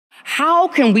How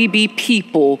can we be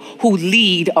people who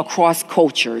lead across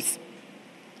cultures?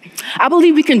 I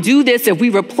believe we can do this if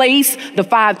we replace the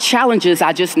 5 challenges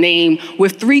I just named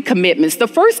with 3 commitments. The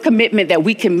first commitment that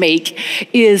we can make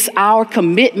is our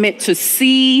commitment to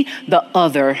see the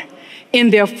other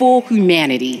in their full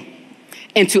humanity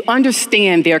and to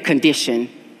understand their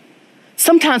condition.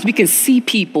 Sometimes we can see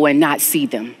people and not see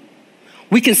them.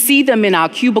 We can see them in our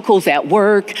cubicles at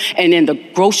work and in the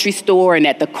grocery store and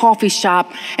at the coffee shop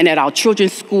and at our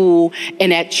children's school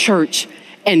and at church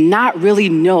and not really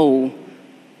know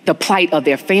the plight of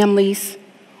their families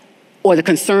or the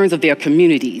concerns of their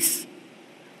communities.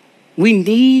 We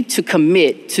need to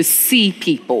commit to see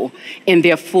people in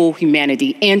their full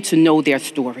humanity and to know their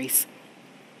stories.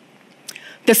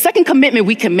 The second commitment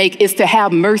we can make is to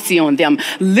have mercy on them.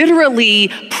 Literally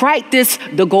practice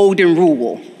the golden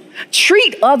rule.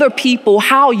 Treat other people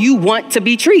how you want to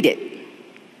be treated.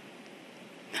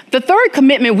 The third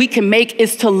commitment we can make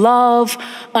is to love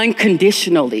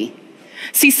unconditionally.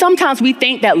 See, sometimes we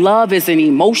think that love is an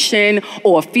emotion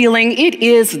or a feeling. It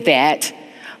is that.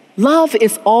 Love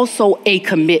is also a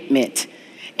commitment.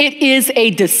 It is a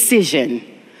decision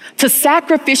to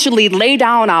sacrificially lay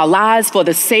down our lives for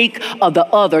the sake of the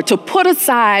other, to put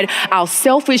aside our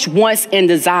selfish wants and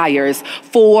desires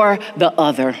for the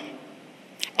other.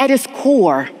 At its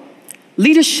core,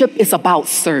 leadership is about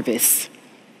service.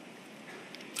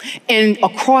 And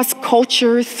across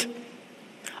cultures,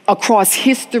 across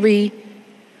history,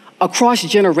 across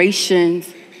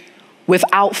generations,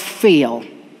 without fail,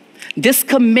 this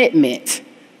commitment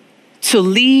to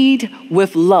lead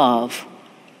with love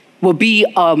will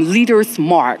be a leader's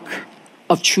mark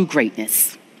of true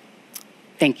greatness.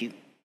 Thank you.